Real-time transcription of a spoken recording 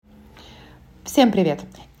Всем привет!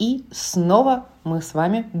 И снова мы с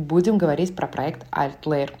вами будем говорить про проект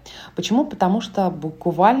AltLayer. Почему? Потому что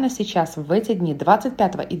буквально сейчас, в эти дни,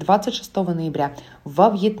 25 и 26 ноября, во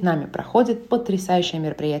Вьетнаме проходит потрясающее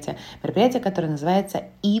мероприятие. Мероприятие, которое называется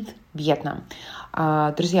ETHVietnam.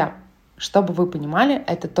 Друзья, чтобы вы понимали,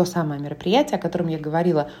 это то самое мероприятие, о котором я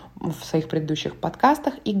говорила в своих предыдущих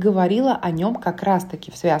подкастах и говорила о нем как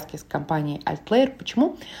раз-таки в связке с компанией AltLayer.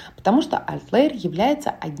 Почему? Потому что AltLayer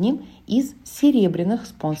является одним из серебряных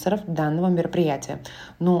спонсоров данного мероприятия.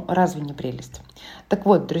 Ну, разве не прелесть? Так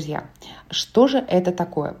вот, друзья, что же это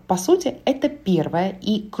такое? По сути, это первое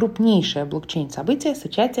и крупнейшее блокчейн-событие с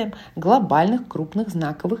участием глобальных крупных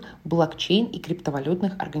знаковых блокчейн и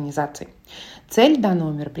криптовалютных организаций. Цель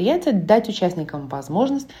данного мероприятия – дать участникам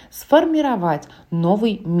возможность сформировать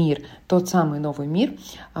новый мир, тот самый новый мир,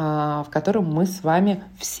 в котором мы с вами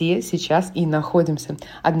все сейчас и находимся,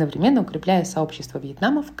 одновременно укрепляя сообщество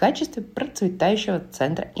Вьетнама в качестве процветающего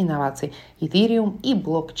центра инноваций, Ethereum и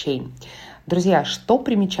блокчейн. Друзья, что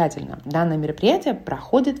примечательно, данное мероприятие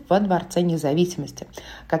проходит во Дворце независимости,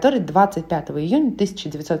 который 25 июня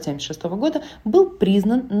 1976 года был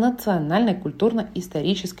признан национальной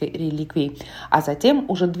культурно-исторической реликвией, а затем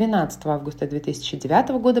уже 12 августа 2009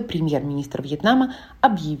 года премьер-министр Вьетнама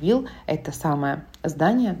объявил это самое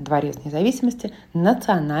здание, Дворец независимости,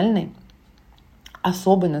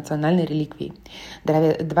 особой национальной реликвией.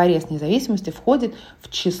 Дворец независимости входит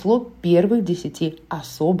в число первых 10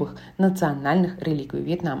 особых национальных реликвий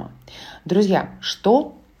Вьетнама. Друзья,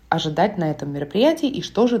 что ожидать на этом мероприятии и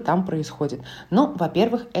что же там происходит? Ну,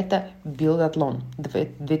 во-первых, это Build-A-Thon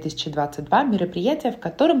 2022, мероприятие, в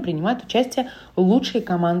котором принимают участие лучшие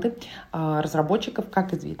команды разработчиков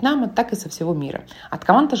как из Вьетнама, так и со всего мира. От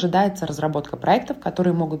команд ожидается разработка проектов,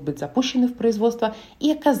 которые могут быть запущены в производство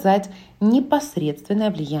и оказать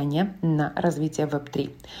непосредственное влияние на развитие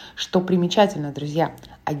Web3. Что примечательно, друзья,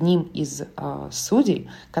 одним из судей,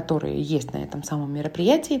 которые есть на этом самом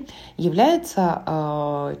мероприятии,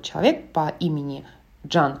 является человек по имени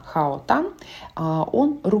Джан Хао Тан.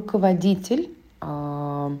 Он руководитель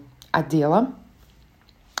отдела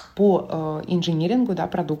по инжинирингу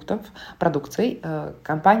продукции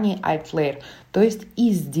компании AltLayer. То есть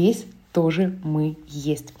и здесь тоже мы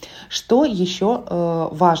есть. Что еще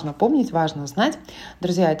важно помнить, важно знать,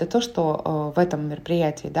 друзья, это то, что в этом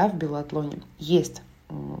мероприятии, в Build-A-Thon есть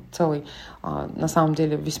целый, на самом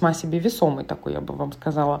деле, весьма себе весомый такой, я бы вам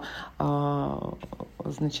сказала,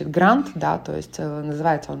 грант, то есть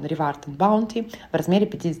называется он Reward and Bounty в размере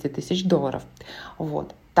 $50 тысяч.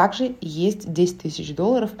 Вот. Также есть $10 тысяч,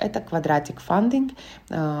 это Quadratic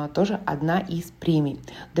Funding, тоже одна из премий.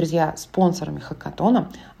 Друзья, спонсорами хакатона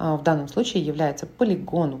в данном случае являются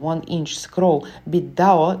Polygon, One Inch, Scroll,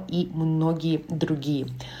 BitDAO и многие другие.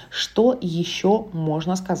 Что еще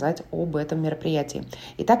можно сказать об этом мероприятии?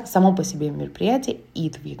 Итак, само по себе мероприятие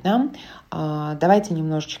ETHVietnam. Давайте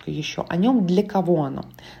немножечко еще о нем. Для кого оно?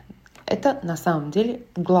 Это на самом деле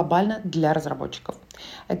глобально для разработчиков.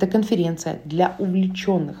 Это конференция для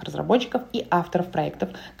увлеченных разработчиков и авторов проектов,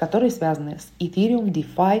 которые связаны с Ethereum,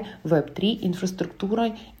 DeFi, Web3,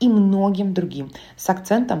 инфраструктурой и многим другим, с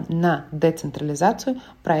акцентом на децентрализацию,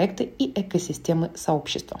 проекты и экосистемы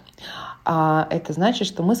сообщества. Это значит,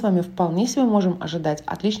 что мы с вами вполне себе можем ожидать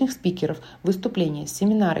отличных спикеров, выступления,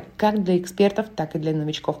 семинары как для экспертов, так и для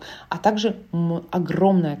новичков, а также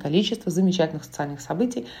огромное количество замечательных социальных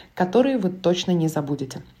событий, которые вы точно не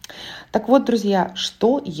забудете. Так вот, друзья,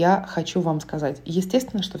 что я хочу вам сказать.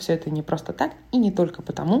 Естественно, что все это не просто так и не только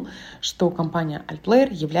потому, что компания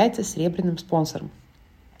AltLayer является серебряным спонсором.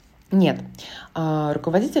 Нет,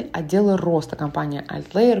 руководитель отдела роста компании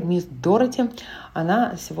AltLayer, мисс Дороти,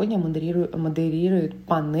 она сегодня модерирует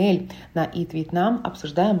панель на ETHVietnam,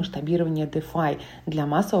 обсуждая масштабирование DeFi для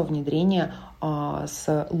массового внедрения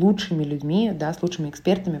с лучшими людьми, с лучшими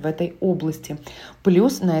экспертами в этой области.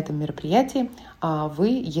 Плюс на этом мероприятии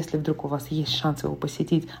вы, если вдруг у вас есть шанс его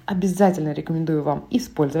посетить, обязательно рекомендую вам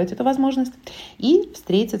использовать эту возможность и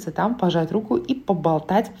встретиться там, пожать руку и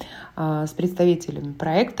поболтать с представителями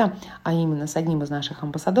проекта, а именно с одним из наших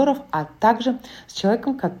амбассадоров, а также с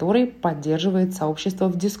человеком, который поддерживает сообщество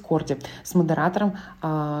в Дискорде, с модератором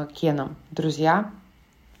Кеном. Друзья,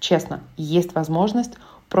 честно, есть возможность.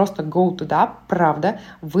 Просто go туда, правда,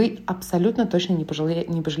 вы абсолютно точно не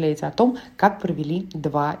пожалеете о том, как провели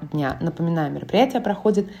 2 дня. Напоминаю, мероприятие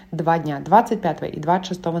проходит 2 дня, 25 и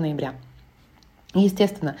 26 ноября.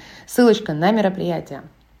 Естественно, ссылочка на мероприятие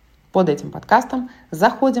под этим подкастом.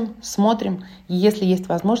 Заходим, смотрим. Если есть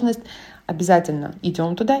возможность, обязательно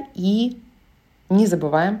идем туда и не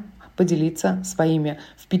забываем поделиться своими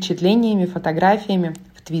впечатлениями, фотографиями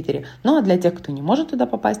в Твиттере. Ну а для тех, кто не может туда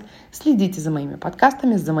попасть, следите за моими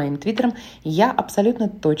подкастами, за моим Твиттером. Я абсолютно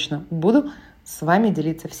точно буду с вами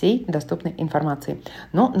делиться всей доступной информацией.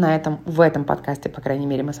 Но в этом подкасте, по крайней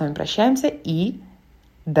мере, мы с вами прощаемся и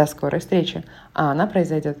до скорой встречи. А она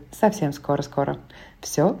произойдет совсем скоро-скоро.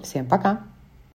 Все, всем пока!